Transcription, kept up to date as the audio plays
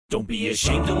Don't be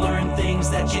ashamed to learn things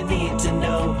that you need to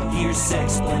know. Here's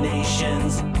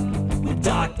Sexplanations with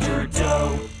Dr.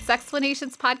 Doe.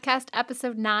 Sexplanations Podcast,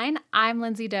 Episode 9. I'm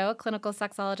Lindsay Doe, a clinical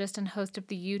sexologist and host of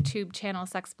the YouTube channel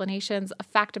Sexplanations. A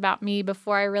fact about me,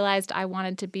 before I realized I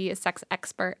wanted to be a sex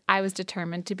expert, I was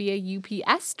determined to be a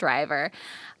UPS driver.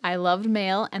 I loved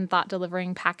mail and thought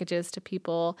delivering packages to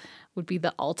people would be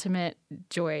the ultimate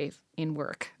joy in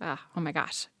work. Oh my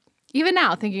gosh. Even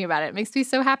now, thinking about it makes me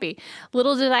so happy.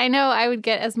 Little did I know I would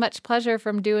get as much pleasure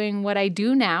from doing what I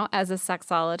do now as a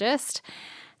sexologist.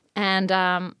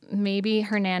 And maybe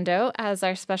Hernando, as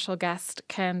our special guest,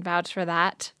 can vouch for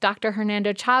that. Dr.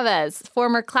 Hernando Chavez,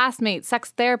 former classmate,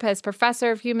 sex therapist,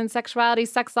 professor of human sexuality,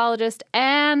 sexologist,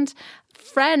 and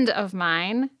friend of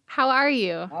mine. How are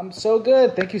you? I'm so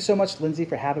good. Thank you so much, Lindsay,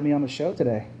 for having me on the show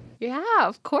today. Yeah,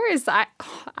 of course. I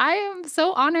am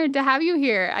so honored to have you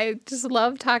here. I just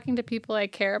love talking to people I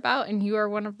care about, and you are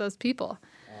one of those people.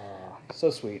 So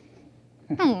sweet.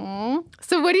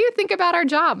 So what do you think about our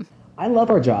job? I love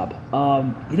our job.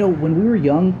 When we were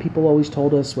young, people always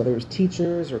told us, whether it was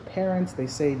teachers or parents, they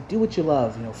say, do what you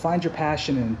love, find your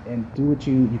passion and do what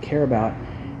you care about.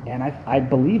 And I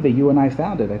believe that you and I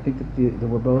found it. I think that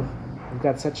we've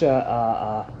got such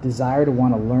a desire to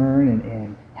want to learn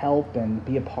and help and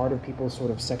be a part of people's sort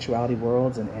of sexuality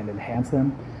worlds and enhance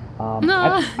them.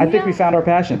 I think we found our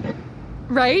passion.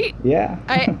 Right? Yeah.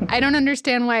 I don't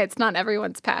understand why it's not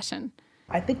everyone's passion.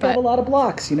 I think we have a lot of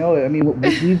blocks,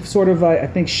 we've sort of, I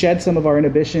think, shed some of our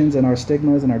inhibitions and our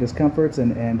stigmas and our discomforts,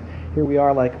 and here we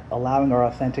are, like, allowing our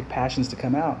authentic passions to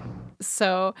come out.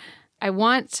 So I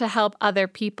want to help other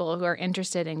people who are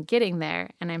interested in getting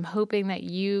there, and I'm hoping that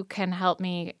you can help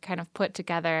me kind of put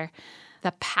together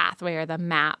the pathway or the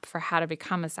map for how to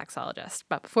become a sexologist.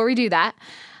 But before we do that,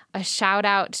 a shout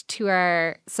out to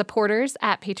our supporters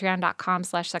at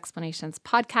patreon.com/sexplanations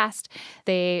podcast.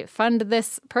 They fund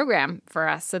this program for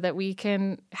us so that we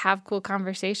can have cool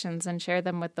conversations and share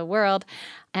them with the world.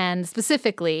 And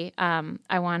specifically,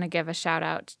 I want to give a shout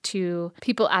out to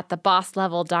people at the boss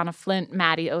level: Donna Flint,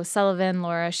 Maddie O'Sullivan,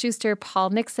 Laura Schuster, Paul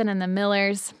Nixon, and the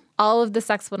Millers. All of the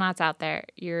Sexplanauts out there,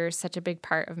 you're such a big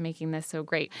part of making this so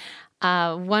great.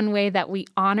 One way that we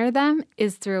honor them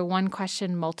is through a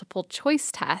one-question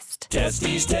multiple-choice test.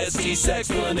 Testes,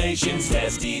 Sexplanations,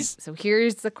 testes. So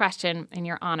here's the question in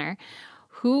your honor.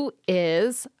 Who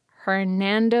is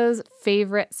Hernando's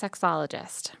favorite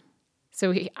sexologist?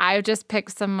 So I just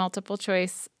picked some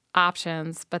multiple-choice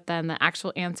options, but then the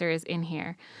actual answer is in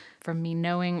here. From me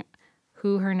knowing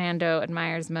who Hernando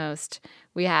admires most,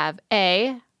 we have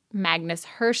A, Magnus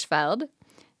Hirschfeld,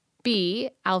 B,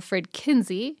 Alfred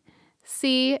Kinsey,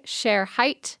 C, Cher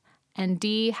Height, and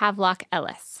D, Havelock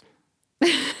Ellis.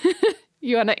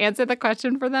 You want to answer the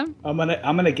question for them? I'm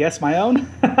gonna guess my own.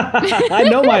 I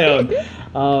know my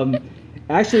own.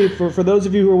 Actually, for those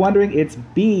of you who are wondering, it's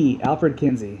B, Alfred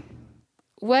Kinsey.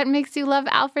 What makes you love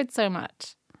Alfred so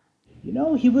much?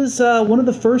 He was one of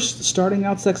the first starting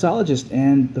out sexologists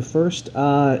and the first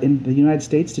in the United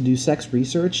States to do sex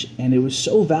research. And it was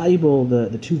so valuable,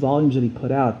 the 2 volumes that he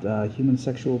put out, Human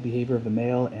Sexual Behavior of the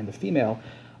Male and the Female.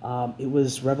 It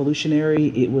was revolutionary.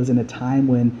 It was in a time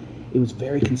when it was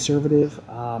very conservative,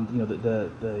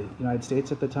 the United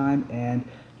States at the time. And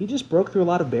he just broke through a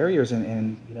lot of barriers.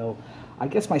 And I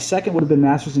guess my second would have been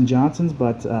Masters and Johnson's,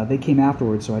 but they came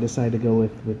afterwards. So I decided to go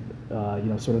with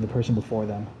sort of the person before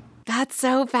them. That's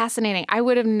so fascinating. I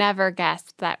would have never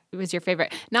guessed that was your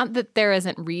favorite. Not that there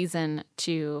isn't reason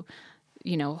to,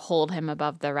 hold him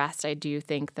above the rest. I do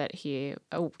think that he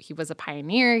was a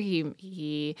pioneer.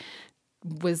 He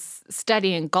was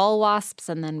studying gall wasps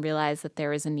and then realized that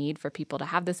there was a need for people to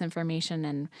have this information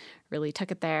and really took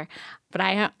it there. But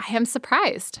I am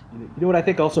surprised. You know what I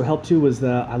think also helped too was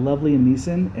I love Liam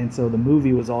Neeson, and so the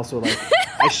movie was also like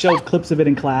I showed clips of it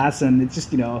in class, and it's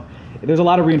just there's a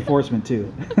lot of reinforcement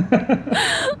too.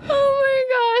 Oh my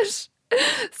gosh.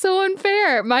 So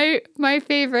unfair. My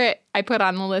favorite I put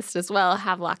on the list as well,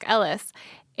 Havelock Ellis.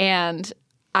 And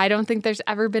I don't think there's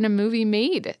ever been a movie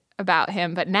made about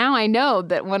him. But now I know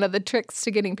that one of the tricks to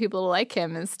getting people to like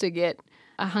him is to get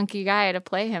a hunky guy to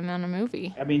play him in a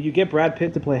movie. I mean, you get Brad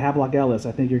Pitt to play Havelock Ellis,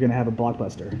 I think you're going to have a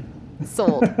blockbuster.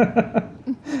 Sold.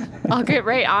 I'll get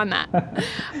right on that.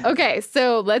 Okay,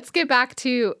 so let's get back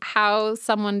to how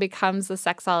someone becomes a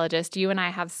sexologist. You and I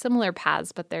have similar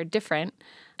paths, but they're different.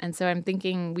 And so I'm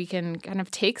thinking we can kind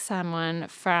of take someone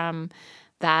from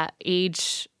that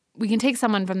age. We can take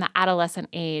someone from the adolescent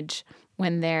age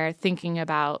when they're thinking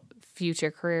about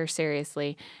future career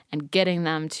seriously and getting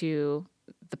them to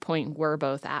the point we're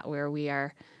both at, where we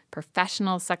are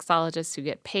professional sexologists who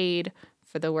get paid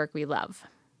for the work we love.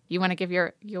 You want to give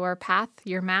your path,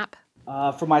 your map?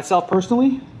 For myself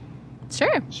personally?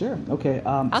 Sure. Okay.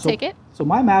 I'll take it. So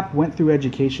my map went through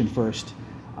education first.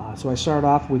 So I started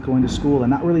off with going to school and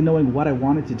not really knowing what I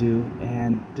wanted to do,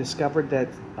 and discovered that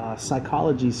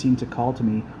psychology seemed to call to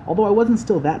me. Although I wasn't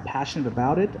still that passionate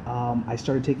about it, I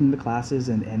started taking the classes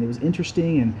and it was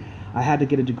interesting, and I had to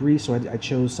get a degree, so I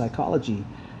chose psychology.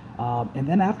 And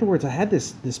then afterwards, I had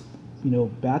this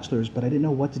bachelor's, but I didn't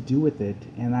know what to do with it.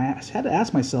 And I had to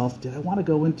ask myself, did I want to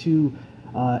go into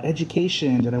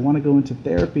education? Did I want to go into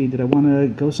therapy? Did I want to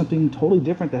go something totally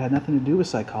different that had nothing to do with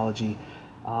psychology?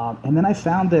 And then I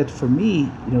found that for me,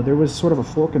 there was sort of a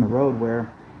fork in the road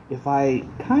where if I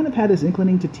kind of had this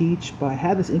inclining to teach, but I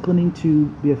had this inclining to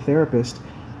be a therapist,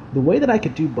 the way that I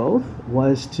could do both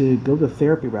was to go the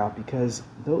therapy route, because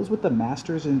those with the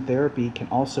master's in therapy can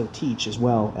also teach as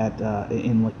well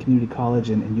in like community college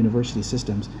and university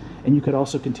systems. And you could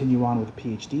also continue on with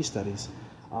PhD studies.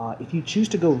 If you choose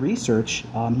to go research,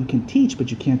 you can teach,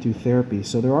 but you can't do therapy.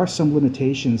 So there are some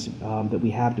limitations that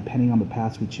we have depending on the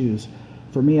paths we choose.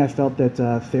 For me, I felt that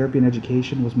therapy and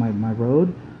education was my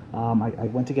road. I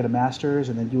went to get a master's,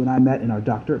 and then you and I met in our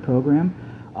doctorate program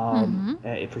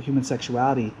for human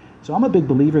sexuality. So I'm a big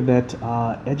believer that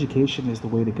education is the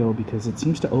way to go, because it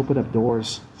seems to open up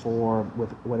doors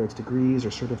with whether it's degrees or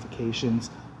certifications,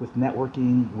 with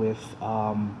networking, with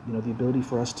the ability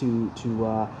for us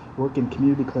to work in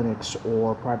community clinics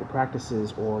or private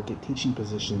practices or get teaching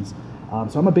positions.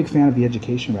 So I'm a big fan of the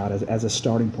education route as a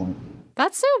starting point.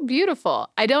 That's so beautiful.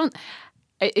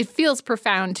 It feels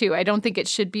profound too. I don't think it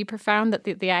should be profound, that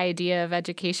the idea of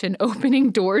education opening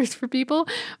doors for people,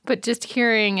 but just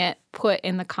hearing it put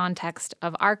in the context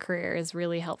of our career is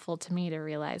really helpful to me to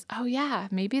realize, oh yeah,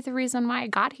 maybe the reason why I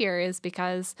got here is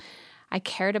because I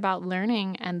cared about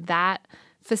learning, and that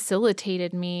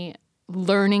facilitated me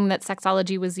learning that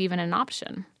sexology was even an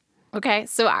option. Okay,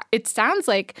 so it sounds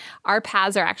like our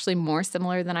paths are actually more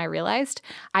similar than I realized.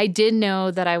 I did know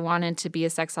that I wanted to be a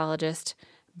sexologist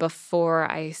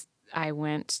before I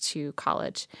went to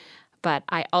college, but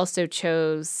I also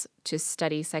chose to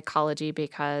study psychology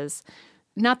because,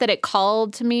 not that it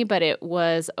called to me, but it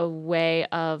was a way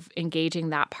of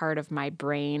engaging that part of my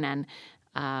brain and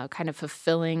kind of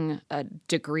fulfilling a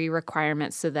degree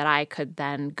requirement so that I could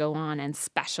then go on and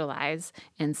specialize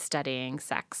in studying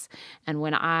sex. And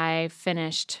when I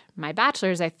finished my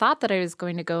bachelor's, I thought that I was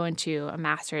going to go into a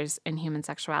master's in human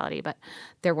sexuality, but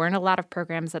there weren't a lot of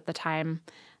programs at the time.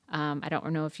 I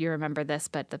don't know if you remember this,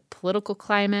 but the political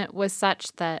climate was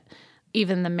such that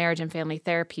even the marriage and family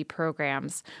therapy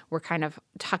programs were kind of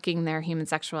tucking their human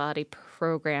sexuality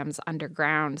programs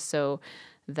underground so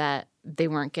that they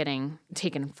weren't getting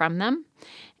taken from them.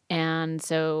 And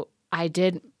so I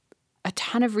did a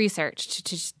ton of research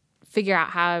to figure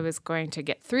out how I was going to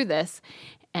get through this.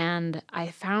 And I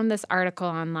found this article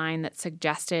online that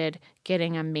suggested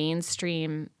getting a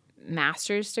mainstream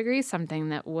master's degree, something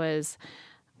that was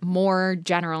more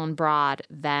general and broad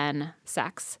than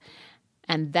sex,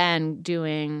 and then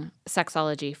doing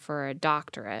sexology for a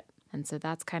doctorate. And so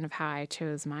that's kind of how I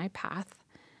chose my path.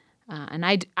 And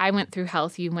I went through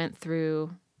health. You went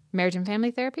through marriage and family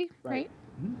therapy, right?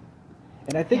 Mm-hmm.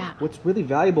 And I think what's really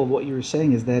valuable, what you were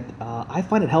saying, is that I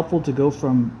find it helpful to go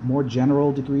from more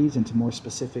general degrees into more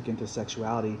specific into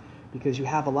sexuality, because you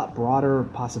have a lot broader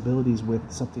possibilities with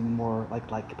something more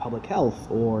like public health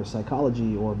or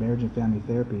psychology or marriage and family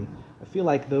therapy. I feel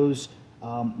like those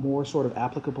more sort of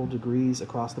applicable degrees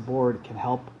across the board can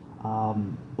help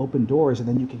open doors, and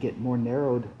then you can get more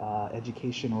narrowed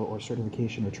education or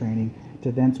certification or training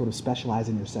to then sort of specialize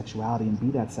in your sexuality and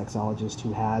be that sexologist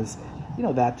who has,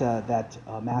 that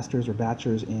master's or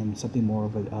bachelor's in something more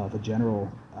of a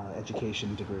general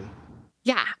education degree.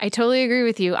 Yeah, I totally agree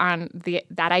with you on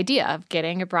that idea of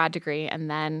getting a broad degree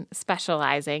and then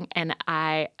specializing. And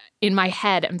in my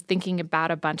head, I'm thinking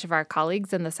about a bunch of our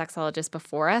colleagues and the sexologists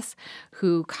before us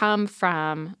who come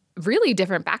from really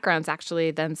different backgrounds,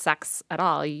 actually, than sex at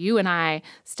all. You and I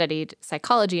studied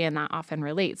psychology, and that often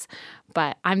relates.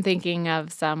 But I'm thinking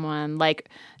of someone like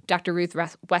Dr. Ruth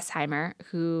Westheimer,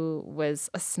 who was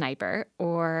a sniper,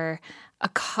 or a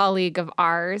colleague of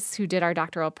ours who did our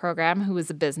doctoral program who was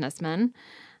a businessman.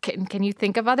 Can you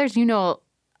think of others? You know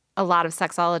a lot of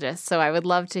sexologists, so I would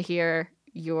love to hear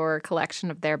your collection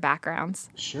of their backgrounds.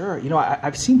 Sure.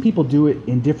 I've seen people do it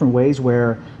in different ways,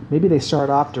 where maybe they start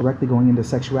off directly going into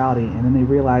sexuality, and then they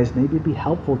realize maybe it'd be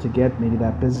helpful to get maybe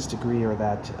that business degree or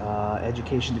that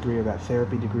education degree or that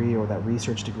therapy degree or that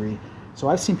research degree. So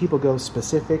I've seen people go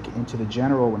specific into the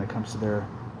general when it comes to their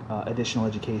additional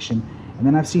education. And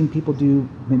then I've seen people do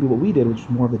maybe what we did, which is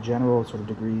more of the general sort of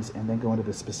degrees, and then go into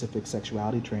the specific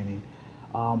sexuality training.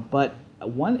 But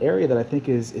one area that I think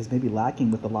is maybe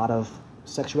lacking with a lot of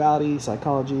sexuality,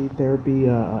 psychology, therapy,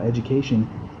 education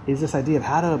is this idea of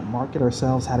how to market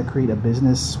ourselves, how to create a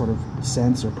business sort of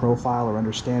sense or profile or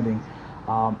understanding.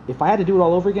 If I had to do it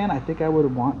all over again, I think I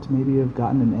would want to maybe have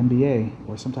gotten an MBA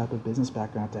or some type of business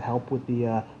background to help with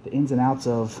the ins and outs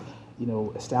of,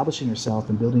 establishing yourself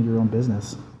and building your own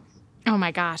business. Oh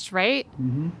my gosh, right?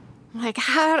 Mm-hmm. Like,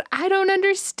 how I don't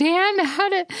understand how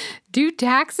to do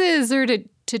taxes or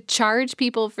to charge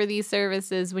people for these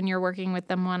services when you're working with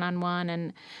them one-on-one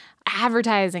and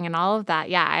advertising and all of that.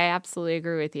 Yeah, I absolutely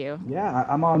agree with you. Yeah,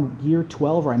 I'm on year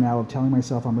 12 right now of telling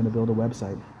myself I'm going to build a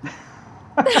website.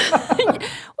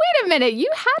 Wait a minute. You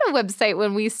had a website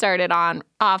when we started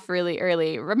off really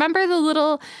early. Remember the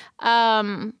little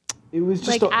it was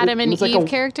just like Adam and Eve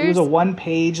characters? It was a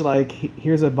one-page, like,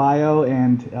 here's a bio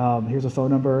and here's a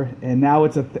phone number. And now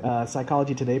it's a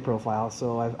Psychology Today profile.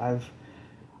 So I've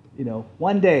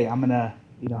one day I'm going to,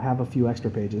 have a few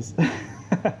extra pages.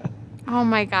 Oh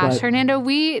my gosh, Hernando,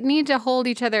 we need to hold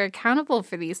each other accountable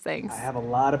for these things. I have a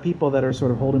lot of people that are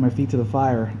sort of holding my feet to the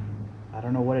fire. I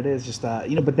don't know what it is, just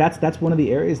but that's one of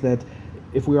the areas that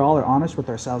if we all are honest with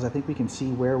ourselves, I think we can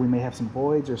see where we may have some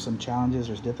voids or some challenges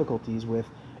or difficulties with,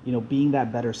 being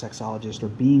that better sexologist or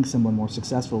being someone more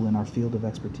successful in our field of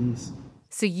expertise.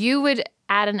 So you would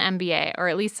add an MBA or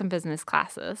at least some business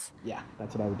classes. Yeah,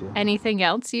 that's what I would do. Anything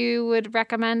else you would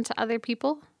recommend to other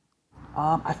people?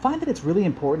 I find that it's really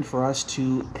important for us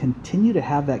to continue to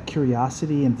have that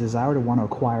curiosity and desire to want to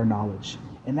acquire knowledge.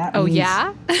 And that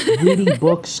means reading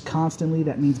books constantly.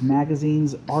 That means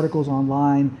magazines, articles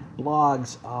online,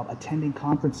 blogs, attending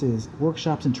conferences,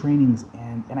 workshops and trainings.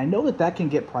 And I know that can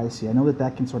get pricey. I know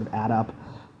that can sort of add up.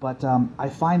 But I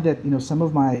find that, some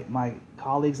of my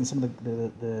colleagues and some of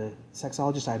the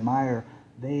sexologists I admire,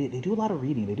 they do a lot of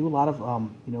reading. They do a lot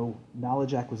of,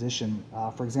 knowledge acquisition.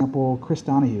 For example, Chris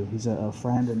Donahue, he's a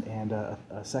friend and a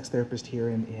sex therapist here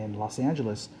in Los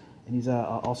Angeles. And he's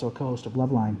also a co-host of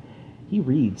Loveline. He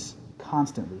reads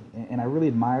constantly, and I really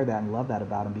admire that and love that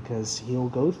about him because he'll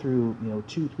go through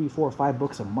 2, 3, 4, 5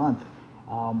 books a month,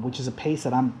 which is a pace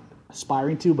that I'm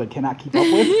aspiring to but cannot keep up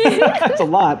with. That's a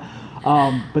lot,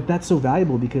 but that's so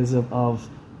valuable because of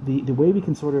the way we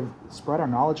can sort of spread our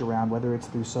knowledge around, whether it's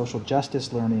through social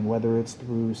justice learning, whether it's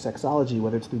through sexology,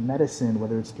 whether it's through medicine,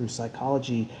 whether it's through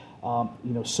psychology,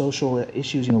 social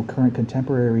issues, current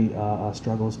contemporary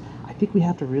struggles. I think we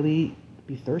have to really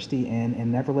be thirsty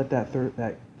and never let that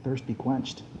thirst be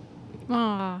quenched.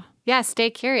 Oh, yeah,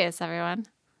 stay curious, everyone.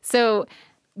 So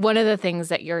one of the things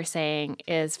that you're saying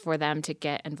is for them to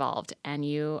get involved, and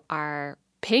you are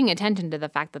paying attention to the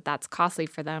fact that that's costly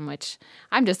for them, which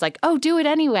I'm just like, oh, do it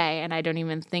anyway. And I don't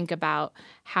even think about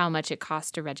how much it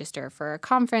costs to register for a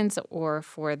conference or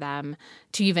for them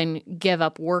to even give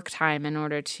up work time in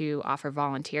order to offer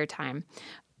volunteer time.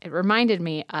 It reminded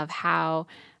me of how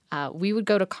we would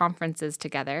go to conferences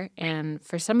together, and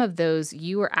for some of those,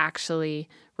 you were actually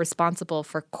responsible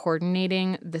for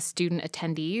coordinating the student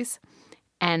attendees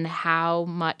and how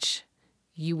much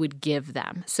you would give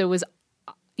them. So it was,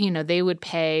 they would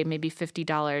pay maybe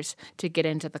 $50 to get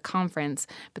into the conference,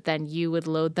 but then you would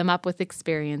load them up with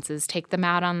experiences, take them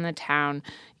out on the town,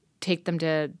 take them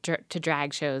to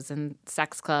drag shows and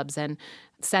sex clubs, and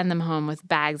send them home with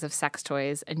bags of sex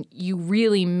toys. And you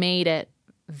really made it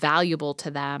valuable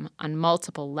to them on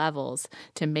multiple levels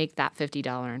to make that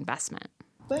 $50 investment.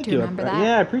 Thank you. Remember that?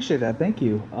 Yeah, I appreciate that. Thank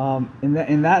you. And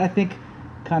that I think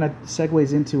kind of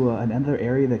segues into another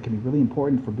area that can be really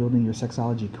important for building your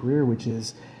sexology career, which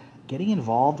is getting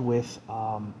involved with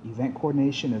event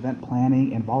coordination, event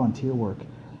planning, and volunteer work.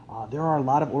 There are a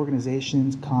lot of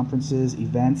organizations, conferences,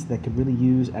 events that could really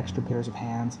use extra pairs of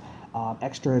hands,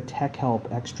 extra tech help,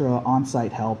 extra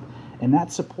on-site help. And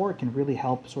that support can really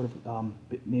help sort of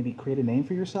maybe create a name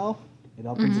for yourself. It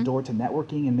opens the door to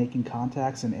networking and making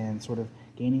contacts and sort of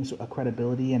gaining a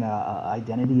credibility and a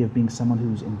identity of being someone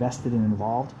who's invested and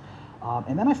involved.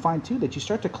 And then I find, too, that you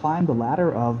start to climb the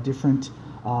ladder of different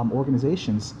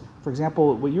organizations. For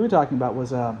example, what you were talking about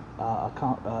was a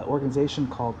organization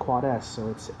called Quad S. So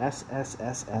it's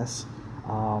SSSS,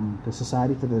 the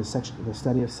Society for the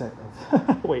Study of Sex.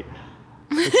 Wait.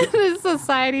 The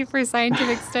Society for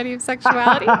Scientific Study of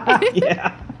Sexuality.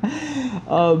 Yeah.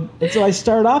 And so I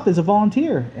started off as a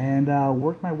volunteer and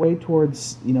worked my way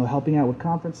towards, helping out with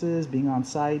conferences, being on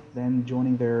site, then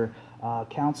joining their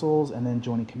councils, and then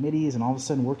joining committees, and all of a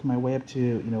sudden working my way up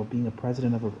to, being a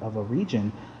president of a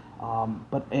region,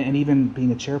 and even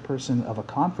being a chairperson of a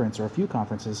conference or a few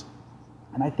conferences.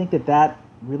 And I think that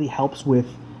really helps with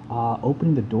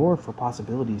opening the door for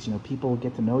possibilities. People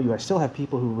get to know you. I still have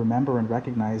people who remember and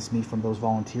recognize me from those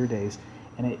volunteer days,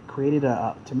 and it created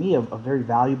to me a very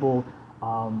valuable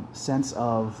sense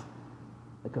of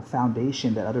like a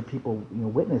foundation that other people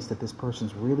witness that this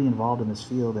person's really involved in this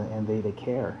field and they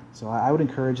care. So I would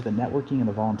encourage the networking and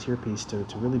the volunteer piece to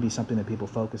really be something that people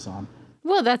focus on.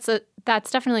 Well, that's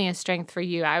definitely a strength for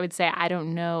you. I would say I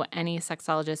don't know any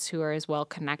sexologists who are as well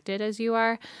connected as you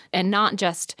are, and not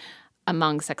just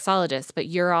among sexologists, but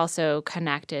you're also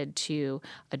connected to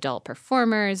adult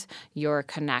performers, you're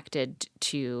connected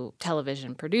to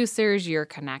television producers, you're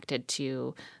connected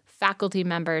to faculty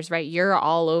members, right? You're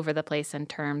all over the place in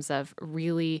terms of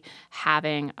really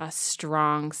having a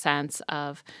strong sense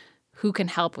of who can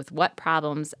help with what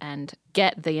problems and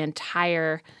get the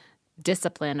entire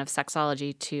discipline of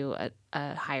sexology to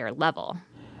a higher level.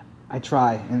 I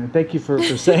try, and thank you for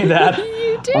saying that.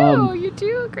 You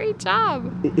do a great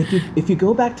job. If you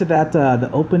go back to that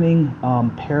the opening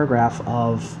paragraph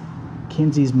of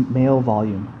Kinsey's male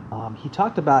volume, he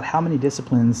talked about how many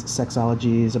disciplines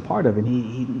sexology is a part of, and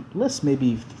he lists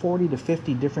maybe 40 to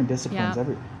 50 different disciplines,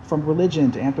 from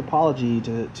religion to anthropology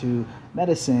to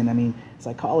medicine,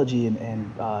 psychology,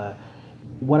 and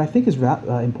what I think is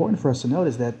important for us to note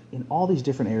is that in all these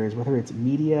different areas, whether it's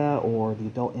media or the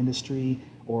adult industry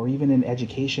or even in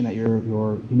education at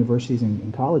your universities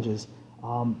and colleges,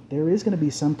 there is going to be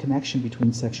some connection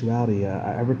between sexuality.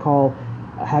 I recall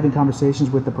having conversations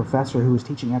with the professor who was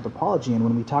teaching anthropology, and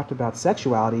when we talked about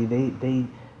sexuality, they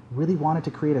really wanted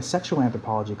to create a sexual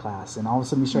anthropology class, and all of a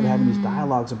sudden we started having these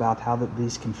dialogues about how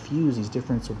these confuse these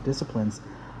different sort of disciplines.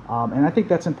 And I think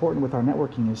that's important with our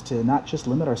networking, is to not just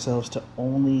limit ourselves to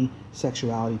only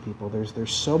sexuality people.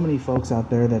 There's so many folks out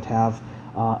there that have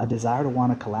a desire to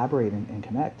want to collaborate and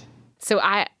connect. So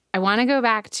I want to go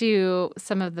back to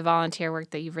some of the volunteer work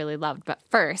that you've really loved. But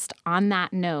first, on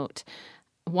that note,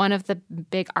 one of the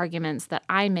big arguments that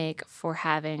I make for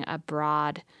having a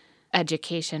broad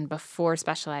education before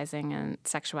specializing in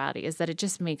sexuality is that it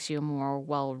just makes you a more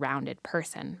well-rounded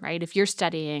person, right? If you're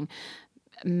studying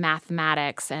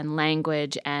mathematics and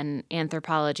language and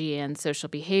anthropology and social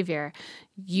behavior,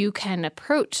 you can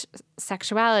approach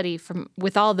sexuality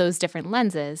with all those different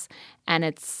lenses, and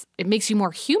it makes you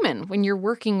more human when you're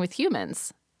working with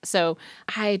humans. So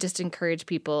I just encourage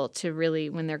people to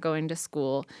really, when they're going to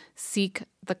school, seek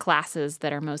the classes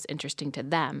that are most interesting to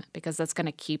them, because that's going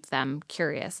to keep them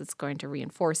curious. It's going to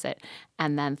reinforce it.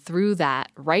 And then through that,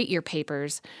 write your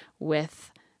papers with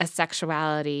a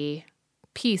sexuality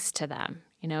piece to them.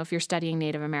 If you're studying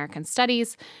Native American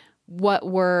studies, what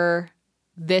were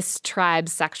this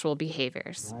tribe's sexual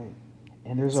behaviors? Right.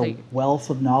 And there's a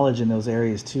wealth of knowledge in those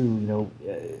areas too.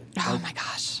 Oh my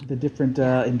gosh. The different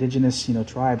indigenous,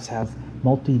 tribes have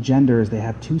multi-genders. They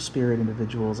have two-spirit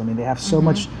individuals. They have so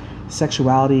much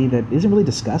sexuality that isn't really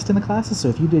discussed in the classes. So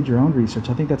if you did your own research,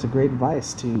 I think that's a great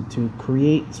advice to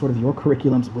create sort of your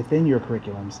curriculums within your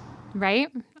curriculums. Right?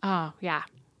 Oh, yeah.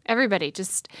 Everybody,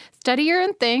 just study your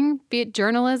own thing, be it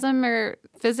journalism or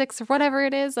physics or whatever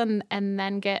it is, and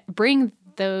then bring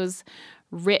those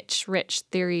rich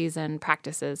theories and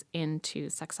practices into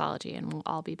sexology, and we'll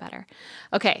all be better.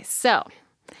 Okay, so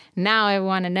now I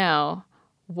want to know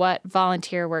what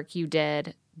volunteer work you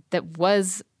did that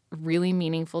was really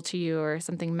meaningful to you or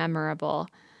something memorable,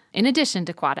 in addition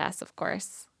to Quad S, of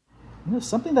course.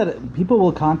 Something that people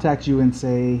will contact you and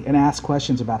say and ask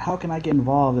questions about, how can I get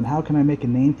involved and how can I make a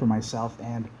name for myself?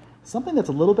 And something that's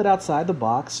a little bit outside the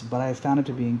box, but I found it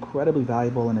to be incredibly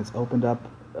valuable, and it's opened up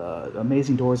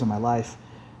amazing doors in my life,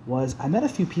 was I met a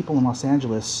few people in Los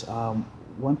Angeles.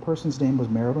 One person's name was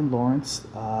Marilyn Lawrence,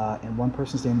 and one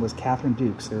person's name was Catherine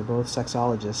Dukes. They were both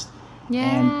sexologists. Yeah.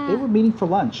 And they were meeting for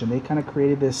lunch, and they kind of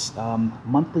created this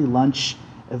monthly lunch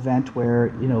event where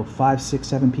 5, 6,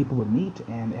 7 people would meet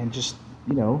and just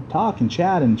talk and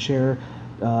chat and share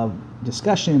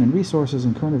discussion and resources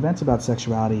and current events about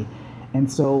sexuality. And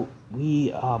so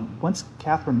we once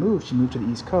Catherine moved, she moved to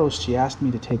the East Coast. She asked me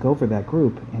to take over that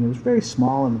group, and it was very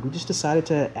small. And we just decided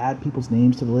to add people's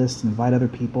names to the list and invite other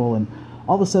people. And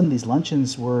all of a sudden, these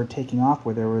luncheons were taking off,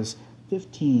 where there was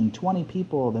 15, 20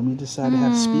 people. Then we decided to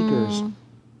have speakers,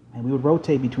 and we would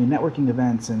rotate between networking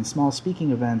events and small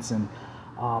speaking events. And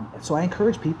so I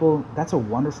encourage people, that's a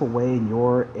wonderful way in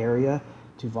your area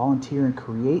to volunteer and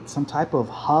create some type of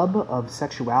hub of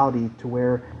sexuality, to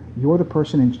where you're the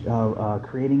person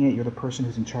creating it, you're the person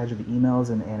who's in charge of the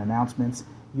emails and announcements.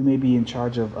 You may be in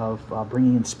charge of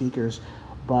bringing in speakers,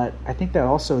 but I think that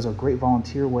also is a great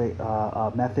volunteer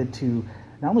method to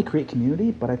not only create community,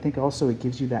 but I think also it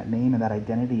gives you that name and that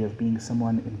identity of being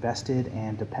someone invested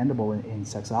and dependable in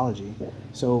sexology.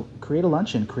 So create a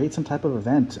luncheon, create some type of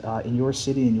event in your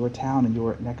city, in your town, in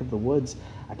your neck of the woods.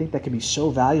 I think that could be so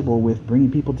valuable with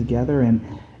bringing people together,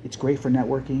 and It's great for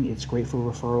networking. It's great for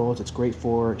referrals. It's great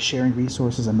for sharing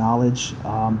resources and knowledge.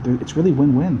 It's really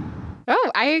win-win.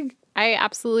 Oh, I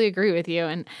absolutely agree with you.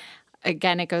 And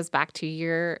again, it goes back to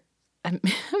your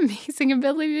amazing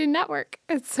ability to network.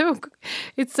 It's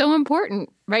so important,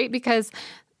 right? Because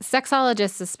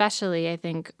sexologists especially, I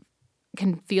think,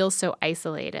 can feel so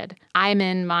isolated. I'm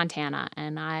in Montana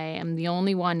and I am the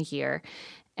only one here.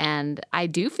 And I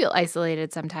do feel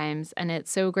isolated sometimes. And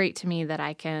it's so great to me that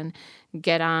I can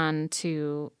get on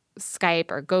to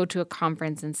Skype or go to a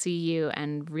conference and see you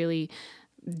and really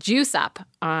juice up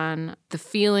on the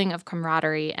feeling of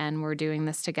camaraderie, and we're doing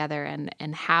this together,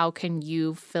 and how can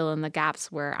you fill in the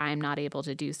gaps where I'm not able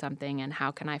to do something, and how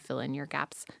can I fill in your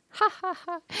gaps? Ha ha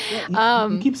ha. Yeah,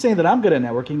 you keep saying that I'm good at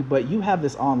networking, but you have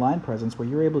this online presence where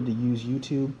you're able to use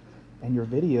YouTube and your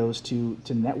videos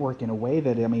to network in a way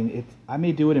that, I mean, I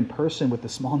may do it in person with a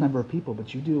small number of people,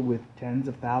 but you do it with tens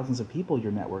of thousands of people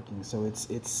you're networking. So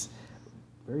it's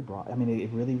very broad. I mean, it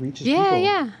really reaches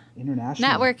people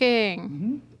internationally.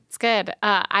 Networking. It's good.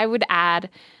 I would add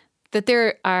that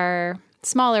there are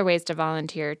smaller ways to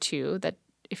volunteer too, that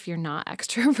if you're not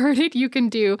extroverted, you can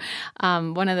do.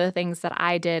 One of the things that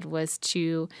I did was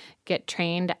to get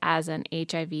trained as an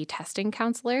HIV testing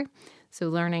counselor. So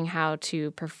learning how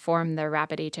to perform the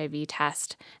rapid HIV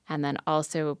test and then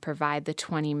also provide the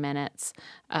 20 minutes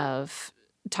of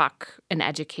talk and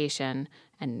education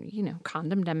and,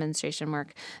 condom demonstration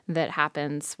work that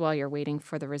happens while you're waiting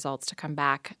for the results to come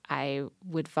back. I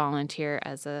would volunteer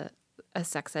as a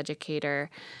sex educator,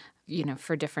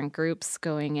 for different groups,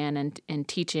 going in and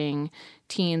teaching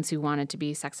teens who wanted to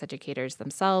be sex educators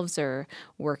themselves or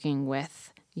working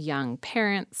with young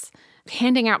parents.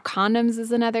 Handing out condoms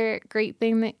is another great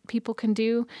thing that people can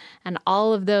do. And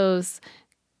all of those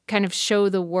kind of show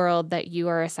the world that you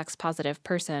are a sex positive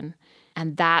person.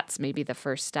 And that's maybe the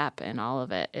first step in all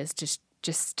of it, is just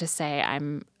to say,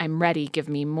 I'm ready, give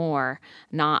me more,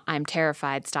 not I'm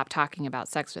terrified, stop talking about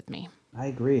sex with me. I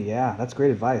agree. Yeah, that's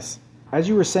great advice. As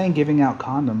you were saying, giving out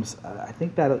condoms, I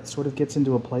think that it sort of gets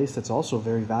into a place that's also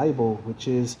very valuable, which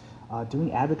is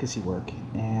doing advocacy work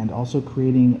and also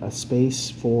creating a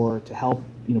space to help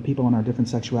people in our different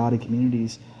sexuality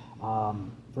communities.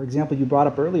 For example, you brought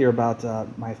up earlier about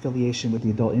my affiliation with the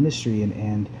adult industry,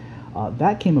 and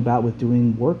that came about with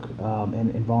doing work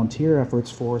and volunteer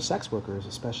efforts for sex workers,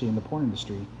 especially in the porn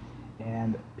industry.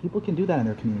 And people can do that in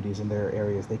their communities, in their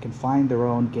areas. They can find their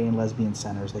own gay and lesbian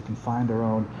centers. They can find their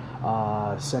own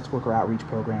sex worker outreach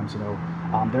programs.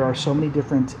 There are so many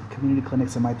different community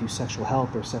clinics that might do sexual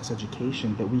health or sex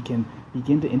education that we can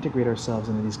begin to integrate ourselves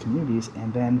into these communities.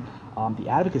 And then the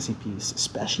advocacy piece,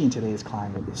 especially in today's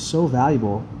climate, is so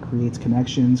valuable. It creates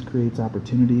connections, creates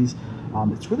opportunities.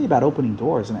 It's really about opening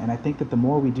doors. And I think that the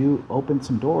more we do open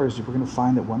some doors, we're going to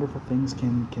find that wonderful things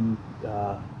can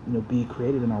be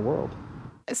created in our world.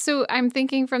 So I'm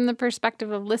thinking from the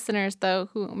perspective of listeners, though,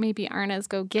 who maybe aren't as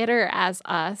go-getter as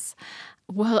us.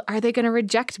 Well, are they going to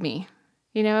reject me?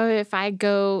 If I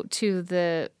go to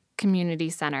the community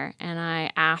center and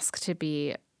I ask to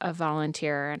be a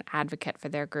volunteer or an advocate for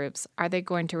their groups, are they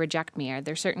going to reject me? Are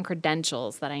there certain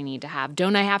credentials that I need to have?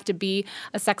 Don't I have to be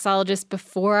a sexologist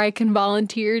before I can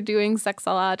volunteer doing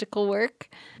sexological work?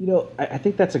 I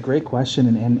think that's a great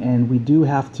question, and we do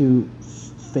have to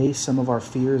face some of our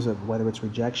fears of whether it's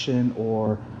rejection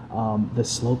or the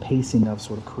slow pacing of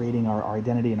sort of creating our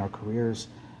identity and our careers.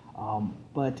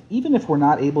 But even if we're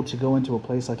not able to go into a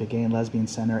place like a gay and lesbian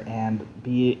center and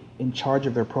be in charge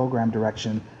of their program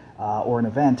direction or an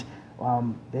event,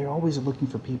 they're always looking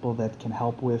for people that can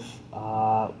help with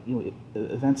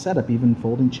event setup, even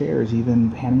folding chairs,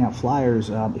 even handing out flyers.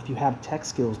 If you have tech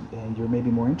skills and you're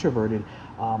maybe more introverted,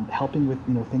 helping with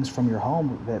things from your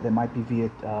home that might be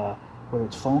via whether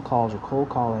it's phone calls or cold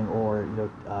calling or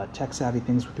tech savvy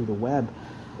things through the web.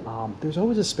 There's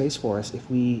always a space for us if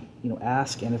we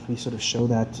ask and if we sort of show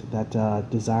that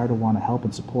desire to want to help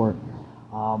and support.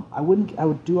 I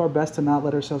would do our best to not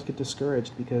let ourselves get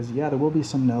discouraged, because there will be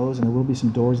some no's and there will be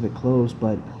some doors that close,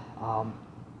 but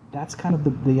that's kind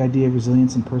of the idea of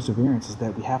resilience and perseverance, is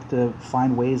that we have to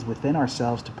find ways within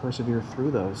ourselves to persevere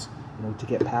through those, to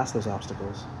get past those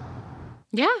obstacles.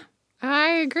 Yeah, I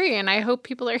agree. And I hope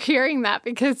people are hearing that,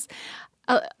 because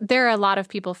there are a lot of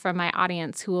people from my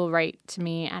audience who will write to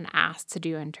me and ask to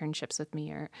do internships with me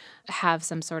or have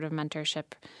some sort of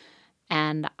mentorship.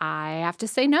 And I have to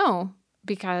say no,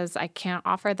 because I can't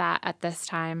offer that at this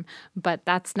time. But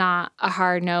that's not a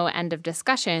hard no, end of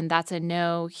discussion. That's a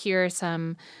no. Here are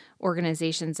some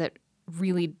organizations that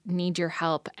really need your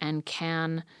help and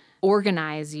can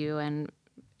organize you and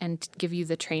and give you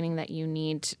the training that you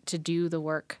need to do the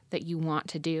work that you want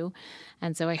to do.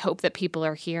 And so I hope that people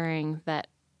are hearing that,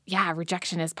 yeah,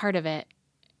 rejection is part of it.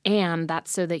 And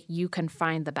that's so that you can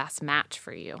find the best match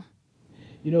for you.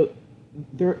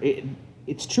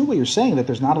 It's true what you're saying, that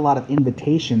there's not a lot of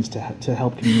invitations to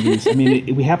help communities. I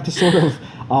mean, we have to sort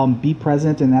of be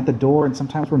present and at the door, and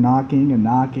sometimes we're knocking and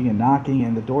knocking and knocking,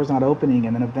 and the door's not opening,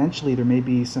 and then eventually there may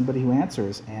be somebody who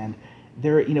answers. And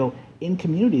there, in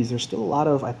communities, there's still a lot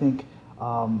of, I think,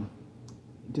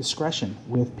 discretion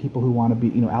with people who want to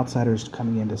be, outsiders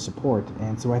coming in to support.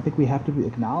 And so I think we have to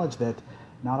acknowledge that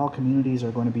not all communities are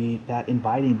going to be that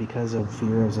inviting because of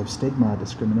fears of stigma,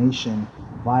 discrimination,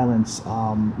 violence.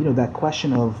 That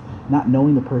question of not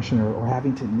knowing the person or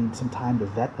having to need some time to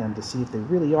vet them to see if they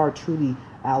really are truly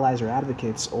allies or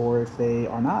advocates or if they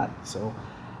are not. So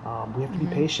we have to be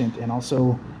patient and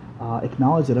also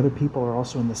acknowledge that other people are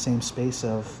also in the same space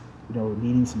of,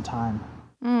 needing some time.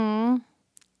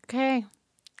 Okay.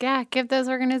 Yeah, give those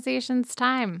organizations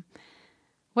time.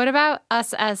 What about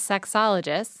us as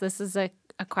sexologists? This is a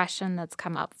question that's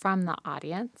come up from the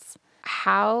audience.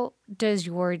 How does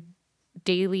your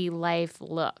daily life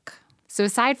look? So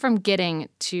aside from getting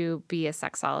to be a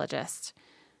sexologist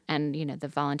and, the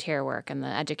volunteer work and the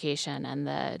education and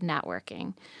the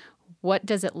networking, what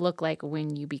does it look like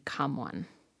when you become one?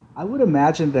 I would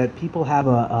imagine that people have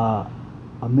a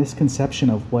misconception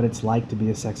of what it's like to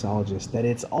be a sexologist, that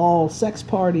it's all sex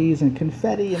parties and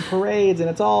confetti and parades and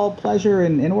it's all pleasure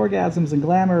and orgasms and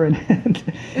glamour. And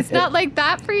it's not like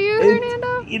that for you,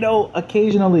 Hernando?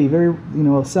 Occasionally, very,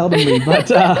 seldomly,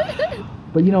 but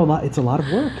it's a lot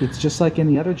of work. It's just like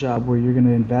any other job where you're going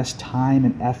to invest time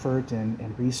and effort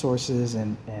and resources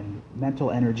and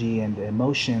mental energy and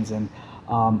emotions. And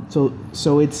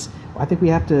so it's, I think we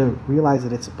have to realize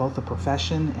that it's both a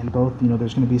profession and both,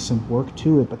 there's going to be some work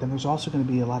to it, but then there's also going to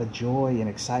be a lot of joy and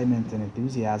excitement and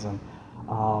enthusiasm.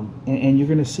 And you're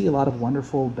going to see a lot of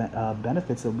wonderful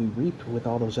benefits that we reap with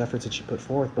all those efforts that you put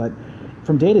forth. But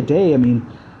from day to day, I mean,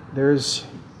 there's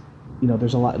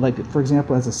a lot, like, for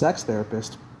example, as a sex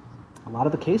therapist, a lot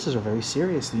of the cases are very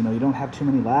serious. You don't have too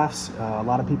many laughs. A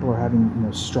lot of people are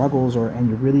having, struggles, and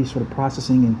you're really sort of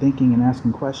processing and thinking and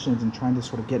asking questions and trying to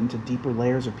sort of get into deeper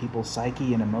layers of people's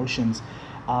psyche and emotions.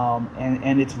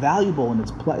 And it's valuable and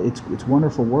it's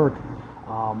wonderful work.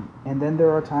 And then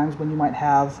there are times when you might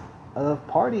have a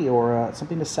party or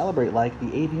something to celebrate, like the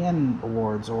AVN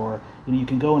Awards, or you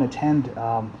can go and attend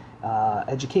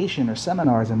education or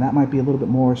seminars, and that might be a little bit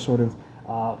more sort of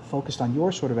focused on your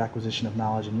sort of acquisition of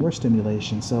knowledge and your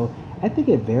stimulation. So I think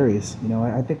it varies.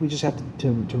 I think we just have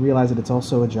to realize that it's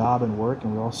also a job and work,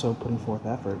 and we're also putting forth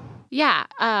effort. Yeah,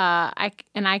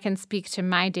 I can speak to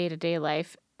my day-to-day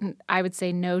life. I would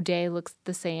say no day looks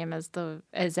the same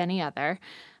as any other.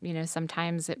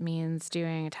 Sometimes it means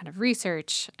doing a ton of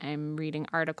research. I'm reading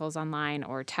articles online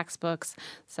or textbooks.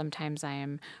 Sometimes I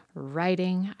am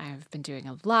writing. I've been doing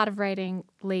a lot of writing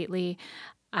lately.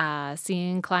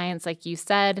 Seeing clients, like you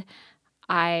said,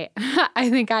 I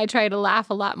think I try to laugh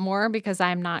a lot more because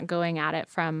I'm not going at it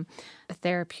from a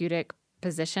therapeutic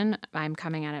position. I'm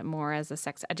coming at it more as a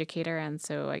sex educator, and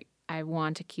so I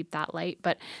want to keep that light.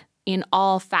 But in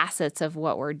all facets of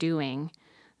what we're doing,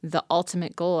 the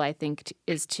ultimate goal, I think,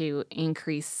 is to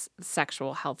increase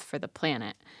sexual health for the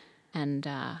planet. And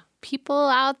people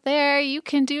out there, you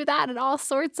can do that in all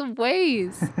sorts of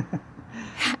ways.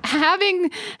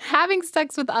 Having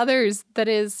sex with others that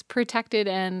is protected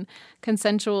and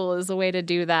consensual is a way to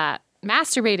do that.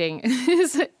 Masturbating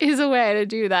is a way to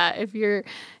do that if you're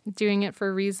doing it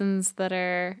for reasons that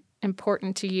are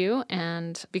important to you,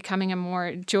 and becoming a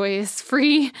more joyous,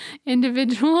 free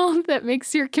individual that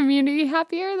makes your community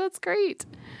happier. That's great.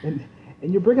 And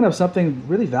you're bringing up something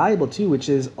really valuable too, which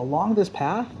is along this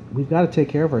path, we've got to take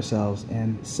care of ourselves,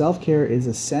 and self-care is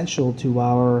essential to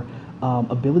our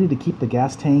ability to keep the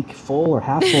gas tank full or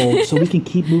half full so we can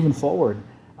keep moving forward.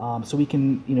 So we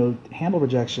can, handle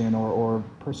rejection or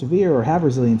persevere or have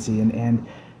resiliency. And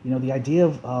the idea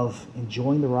of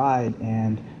enjoying the ride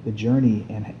and the journey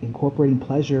and incorporating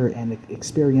pleasure and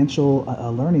experiential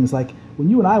learnings. Like when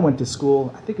you and I went to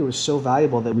school, I think it was so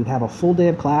valuable that we'd have a full day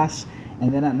of class,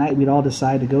 and then at night we'd all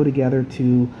decide to go together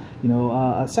to,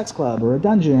 a sex club or a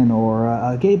dungeon or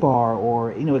a gay bar,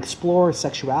 or, explore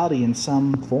sexuality in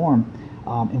some form.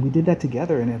 And we did that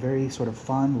together in a very sort of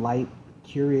fun, light,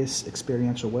 curious,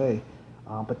 experiential way.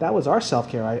 But that was our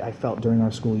self-care, I felt, during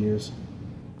our school years.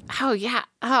 Oh, yeah.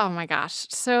 Oh, my gosh.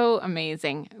 So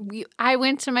amazing. I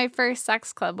went to my first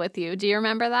sex club with you. Do you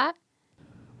remember that?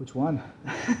 Which one?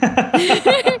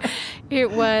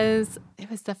 It was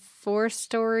was the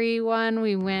 4-story one.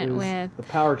 We went with the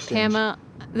Power Exchange.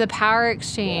 The Power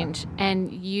Exchange,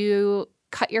 and you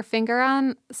cut your finger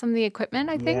on some of the equipment,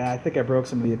 I think. Yeah, I think I broke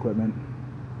some of the equipment.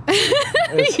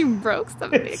 You broke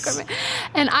some of the equipment.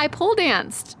 And I pole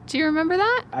danced. Do you remember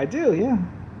that? I do, yeah.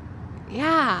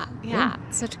 Yeah.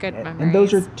 Such good memories. And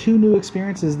those are 2 new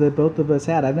experiences that both of us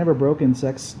had. I've never broken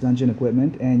sex dungeon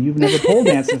equipment, and you've never pole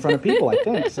danced in front of people, I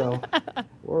think. So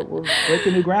we're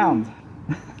breaking new ground.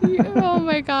 Oh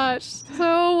my gosh,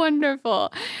 so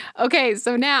wonderful. Okay,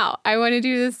 so now I want to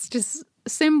do this just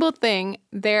simple thing.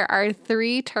 There are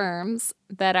 3 terms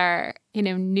that are,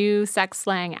 new sex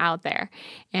slang out there.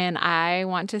 And I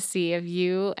want to see if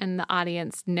you and the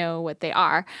audience know what they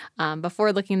are.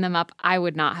 Before looking them up, I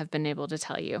would not have been able to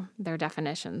tell you their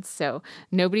definitions. So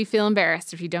nobody feel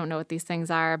embarrassed if you don't know what these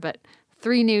things are, but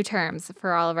 3 new terms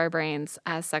for all of our brains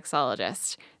as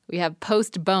sexologists. We have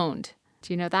post-boned.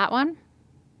 Do you know that one?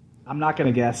 I'm not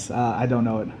going to guess. I don't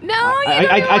know it. No,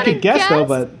 I could guess, though,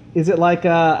 but is it like,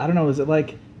 I don't know, is it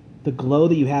like the glow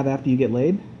that you have after you get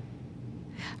laid?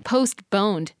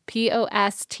 Postboned.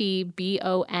 Postboned.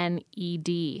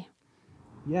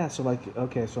 Yeah, so like,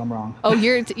 okay, so I'm wrong. Oh,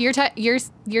 you're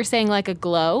saying like a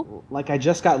glow? Like I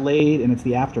just got laid and it's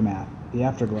the aftermath, the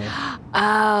afterglow.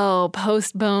 Oh,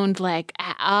 postboned, like,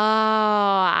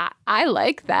 I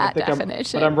like that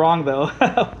definition. But I'm wrong, though.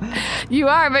 You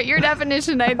are, but your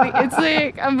definition, I think it's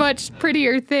like a much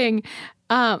prettier thing.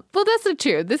 Well, that's not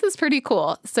true. This is pretty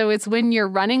cool. So it's when you're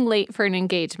running late for an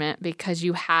engagement because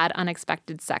you had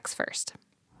unexpected sex first.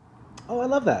 Oh, I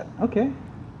love that. Okay.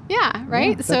 Yeah,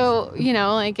 right? Yeah, so,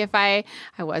 like if I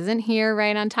wasn't here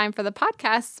right on time for the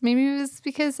podcast, maybe it was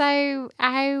because I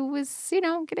was,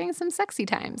 getting some sexy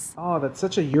times. Oh, that's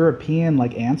such a European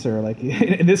answer. Like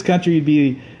in this country, you'd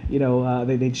be,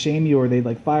 they'd shame you or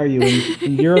they'd fire you.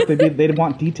 In Europe, they'd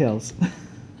want details.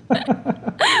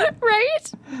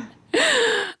 Right?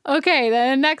 Okay,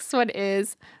 the next one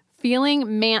is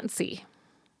feeling mancy.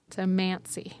 So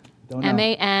mancy. Don't know.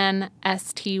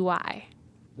 MANSTY.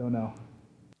 Don't know.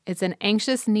 It's an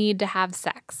anxious need to have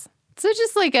sex. So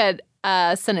just like a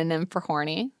synonym for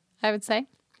horny, I would say.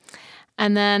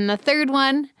 And then the third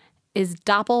one is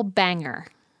doppelbanger.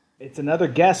 It's another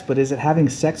guess, but is it having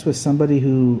sex with somebody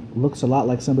who looks a lot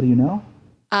like somebody you know?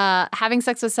 Having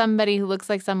sex with somebody who looks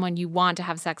like someone you want to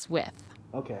have sex with.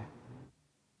 Okay.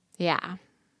 Yeah,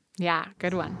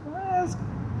 good one.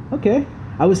 Okay.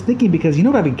 I was thinking because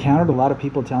what I've encountered a lot of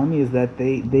people telling me is that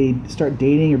they start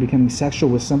dating or becoming sexual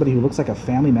with somebody who looks like a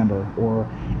family member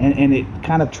and it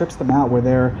kind of trips them out where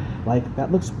they're like,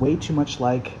 that looks way too much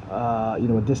like a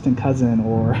distant cousin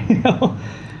or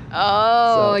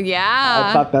Oh, so yeah.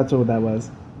 I thought that's what that was.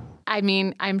 I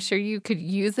mean, I'm sure you could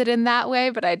use it in that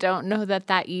way, but I don't know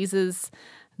that eases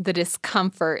the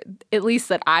discomfort, at least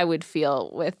that I would feel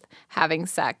with having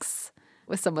sex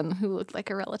with someone who looked like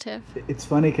a relative. It's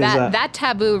funny because that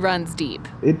taboo runs deep.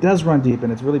 It does run deep,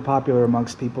 and it's really popular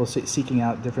amongst people seeking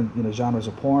out different genres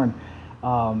of porn.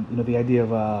 The idea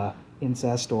of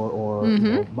incest or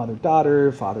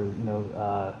mother-daughter,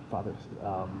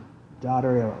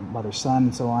 father-daughter, mother-son,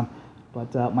 and so on.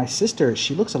 But my sister,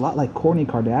 she looks a lot like Kourtney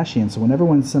Kardashian. So whenever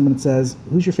someone says,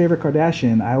 "Who's your favorite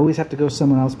Kardashian?" I always have to go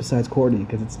someone else besides Kourtney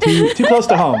because it's too close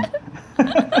to home.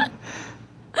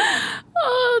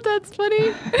 Oh, that's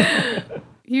funny.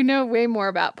 You know way more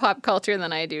about pop culture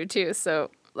than I do, too.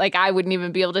 So, I wouldn't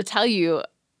even be able to tell you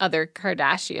other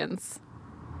Kardashians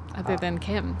other than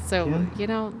Kim. So,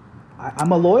 Kim?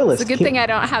 I'm a loyalist. It's a good thing I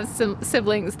don't have some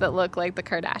siblings that look like the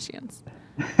Kardashians.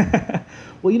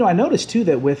 Well, I noticed, too,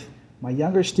 that with my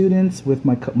younger students, with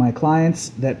my clients,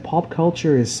 that pop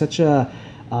culture is such a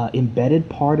embedded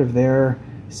part of their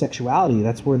sexuality.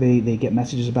 That's where they get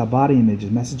messages about body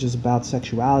images, messages about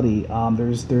sexuality.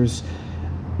 There's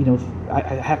I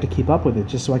have to keep up with it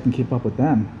just so I can keep up with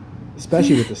them,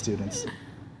 especially with the students.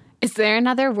 Is there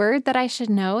another word that I should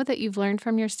know that you've learned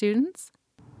from your students?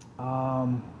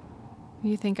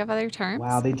 You think of other terms?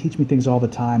 Wow, they teach me things all the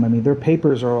time. I mean, their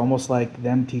papers are almost like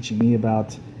them teaching me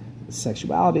about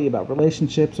sexuality, about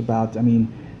relationships,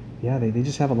 they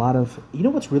just have a lot of...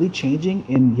 what's really changing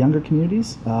in younger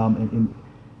communities?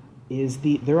 Is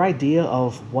their idea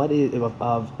of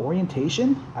of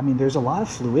orientation. I mean, there's a lot of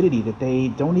fluidity that they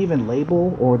don't even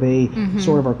label, or they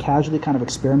sort of are casually kind of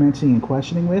experimenting and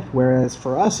questioning with. Whereas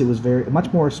for us, it was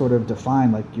much more sort of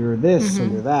defined, like you're this or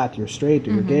you're that, you're straight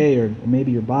or you're gay or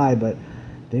maybe you're bi. But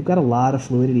they've got a lot of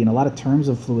fluidity and a lot of terms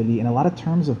of fluidity and a lot of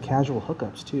terms of casual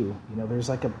hookups too. There's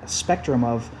like a spectrum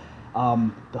of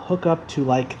the hookup to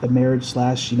the marriage /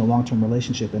 long-term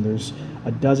relationship, and there's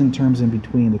a dozen terms in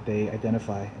between that they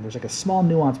identify, and there's a small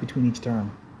nuance between each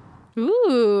term.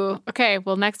 Ooh. Okay.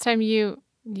 Well, next time you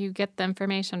get the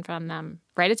information from them,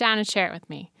 write it down and share it with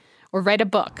me, or write a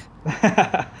book.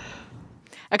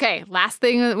 Okay. Last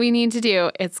thing that we need to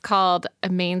do. It's called a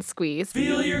main squeeze.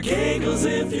 Feel your kegels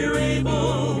if you're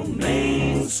able.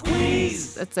 Main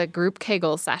squeeze. It's a group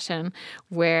Kegel session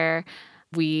where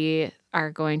we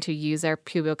are going to use our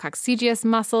pubococcygeus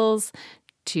muscles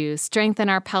to strengthen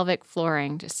our pelvic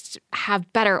flooring, just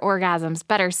have better orgasms,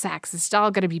 better sex. It's all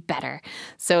going to be better.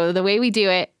 So the way we do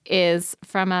it is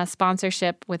from a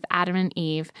sponsorship with Adam and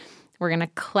Eve. We're going to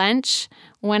clench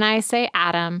when I say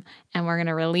Adam, and we're going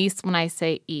to release when I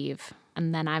say Eve.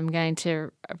 And then I'm going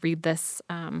to read this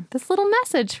this little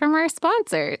message from our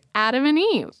sponsor, Adam and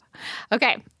Eve.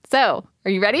 Okay, so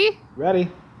are you ready? Ready.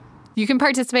 You can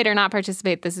participate or not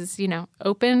participate. This is,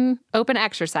 open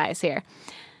exercise here.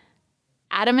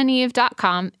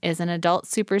 AdamandEve.com is an adult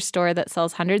superstore that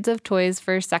sells hundreds of toys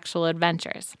for sexual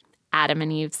adventures. Adam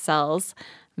and Eve sells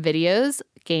videos,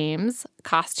 games,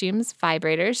 costumes,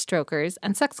 vibrators, strokers,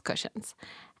 and sex cushions.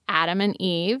 Adam and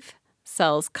Eve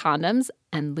sells condoms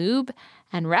and lube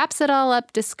and wraps it all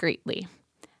up discreetly.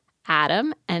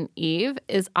 Adam and Eve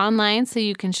is online so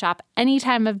you can shop any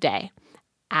time of day.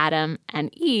 Adam and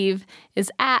Eve is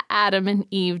at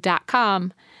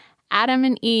AdamandEve.com. Adam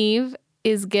and Eve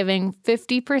is giving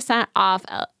 50% off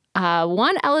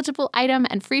one eligible item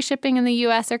and free shipping in the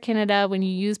U.S. or Canada when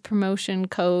you use promotion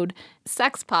code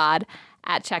SEXPOD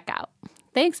at checkout.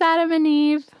 Thanks, Adam and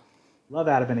Eve. Love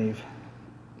Adam and Eve.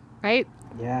 Right?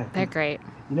 Yeah. They're great.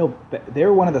 They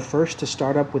were one of the first to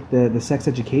start up with the sex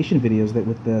education videos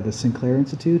with the Sinclair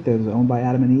Institute that was owned by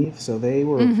Adam and Eve. So they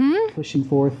were pushing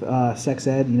forth sex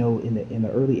ed, in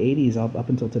the early 80s up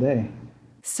until today.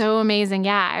 So amazing.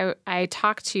 Yeah, I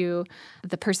talked to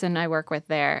the person I work with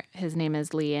there. His name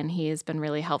is Lee, and he has been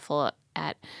really helpful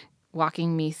at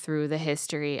walking me through the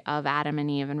history of Adam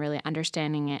and Eve and really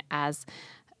understanding it as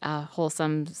a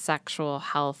wholesome sexual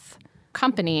health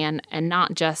company and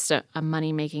not just a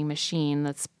money-making machine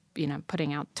that's,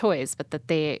 putting out toys, but that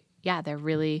they're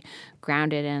really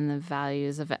grounded in the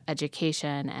values of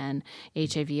education and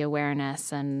HIV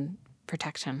awareness and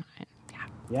protection.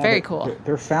 Yeah, very cool.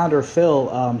 Their founder,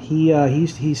 Phil,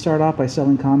 he started off by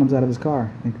selling condoms out of his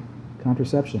car,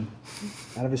 contraception,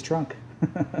 out of his trunk.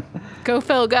 Go,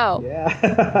 Phil, go.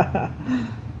 Yeah.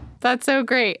 That's so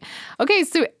great. Okay,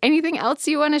 so anything else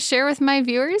you want to share with my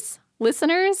viewers,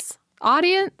 listeners,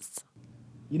 audience?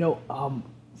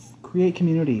 Create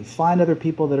community. Find other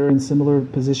people that are in similar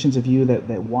positions of you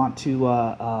that want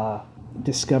to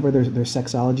discover their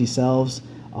sexology selves.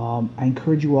 I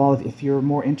encourage you all, if you're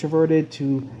more introverted,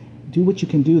 to do what you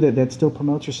can do that still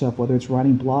promotes yourself, whether it's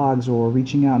writing blogs or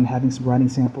reaching out and having some writing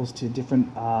samples to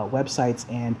different websites.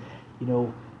 And,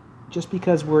 just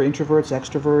because we're introverts,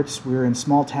 extroverts, we're in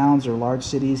small towns or large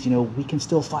cities, we can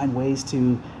still find ways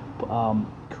to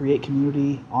create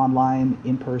community online,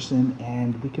 in person,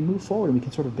 and we can move forward and we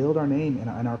can sort of build our name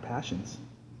and our passions.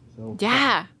 So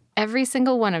yeah, every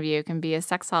single one of you can be a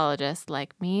sexologist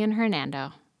like me and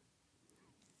Hernando.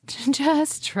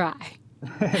 Just try.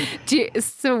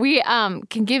 So we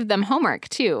can give them homework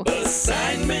too.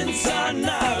 Assignments are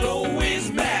not always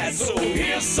bad, so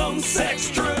here's some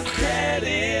extra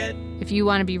credit. If you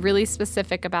want to be really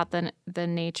specific about the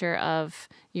nature of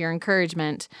your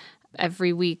encouragement,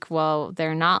 every week while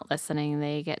they're not listening,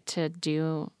 they get to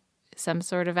do some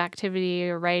sort of activity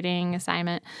or writing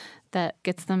assignment that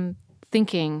gets them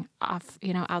thinking off,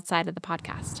 outside of the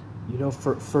podcast.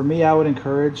 For me, I would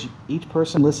encourage each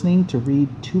person listening to read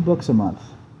 2 books a month.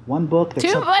 One book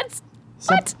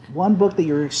that's one book that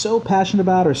you're so passionate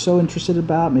about or so interested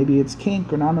about. Maybe it's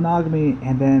kink or non-monogamy,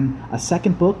 and then a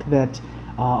second book that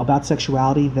about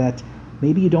sexuality that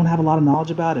maybe you don't have a lot of knowledge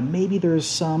about, and maybe there's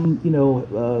some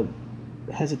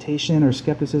hesitation or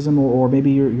skepticism, or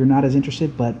maybe you're not as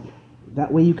interested, but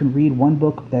that way you can read one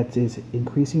book that is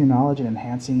increasing your knowledge and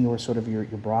enhancing your sort of your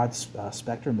broad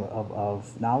spectrum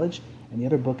of knowledge, and the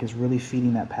other book is really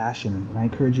feeding that passion. And I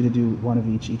encourage you to do one of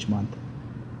each month.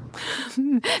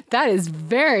 That is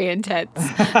very intense.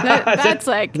 That's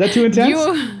like... Is that too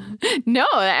intense? No,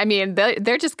 I mean,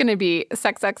 they're just going to be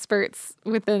sex experts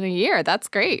within a year. That's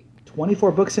great.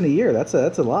 24 books in a year. That's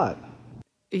a lot.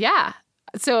 Yeah.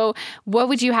 So what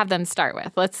would you have them start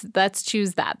with? Let's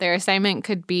choose that. Their assignment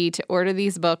could be to order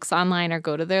these books online or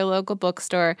go to their local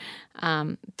bookstore.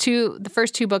 The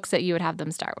first 2 books that you would have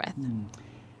them start with.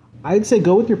 I'd say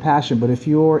go with your passion, but if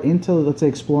you're into, let's say,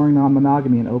 exploring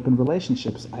non-monogamy and open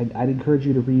relationships, I'd encourage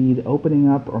you to read Opening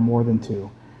Up or More Than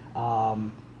Two.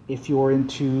 If you're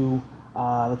into,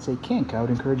 let's say, kink, I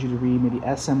would encourage you to read maybe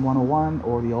SM 101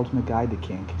 or The Ultimate Guide to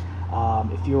Kink.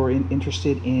 If you're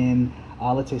interested in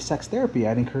let's say, sex therapy,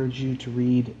 I'd encourage you to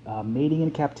read Mating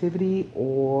in Captivity,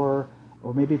 or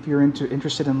maybe if you're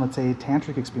interested in, let's say,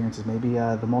 tantric experiences, maybe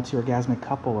the multi-orgasmic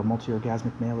couple or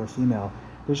multi-orgasmic male or female.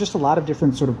 There's just a lot of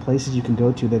different sort of places you can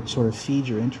go to that sort of feed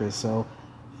your interest. So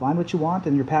find what you want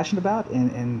and you're passionate about,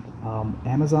 and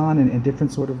Amazon and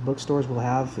different sort of bookstores will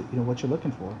have what you're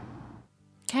looking for.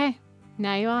 Okay,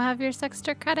 now you all have your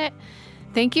Sexter credit.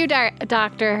 Thank you,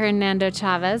 Dr. Hernando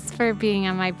Chavez, for being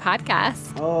on my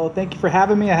podcast. Oh, thank you for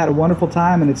having me. I had a wonderful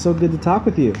time, and it's so good to talk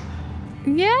with you.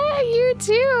 Yeah, you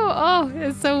too. Oh,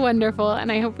 it's so wonderful.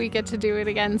 And I hope we get to do it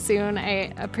again soon.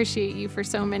 I appreciate you for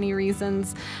so many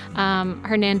reasons.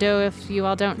 Hernando, if you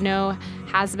all don't know,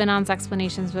 has been on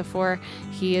Sexplanations before.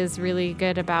 He is really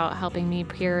good about helping me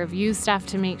peer review stuff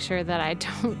to make sure that I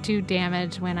don't do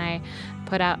damage when I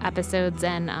put out episodes.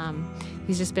 And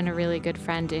he's just been a really good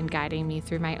friend in guiding me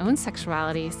through my own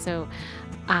sexuality. So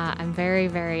I'm very,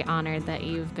 very honored that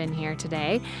you've been here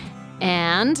today.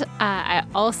 And I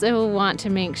also want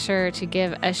to make sure to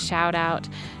give a shout out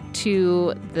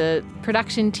to the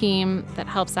production team that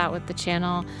helps out with the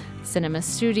channel, Cinema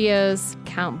Studios,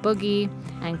 Count Boogie,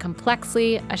 and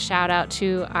Complexly. A shout out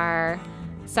to our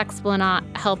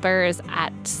Sexplanaut helpers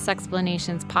at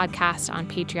Sexplanations Podcast on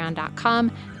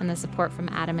Patreon.com, and the support from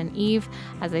Adam and Eve,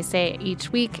 as I say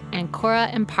each week, and Cora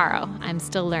Amparo. I'm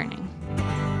still learning.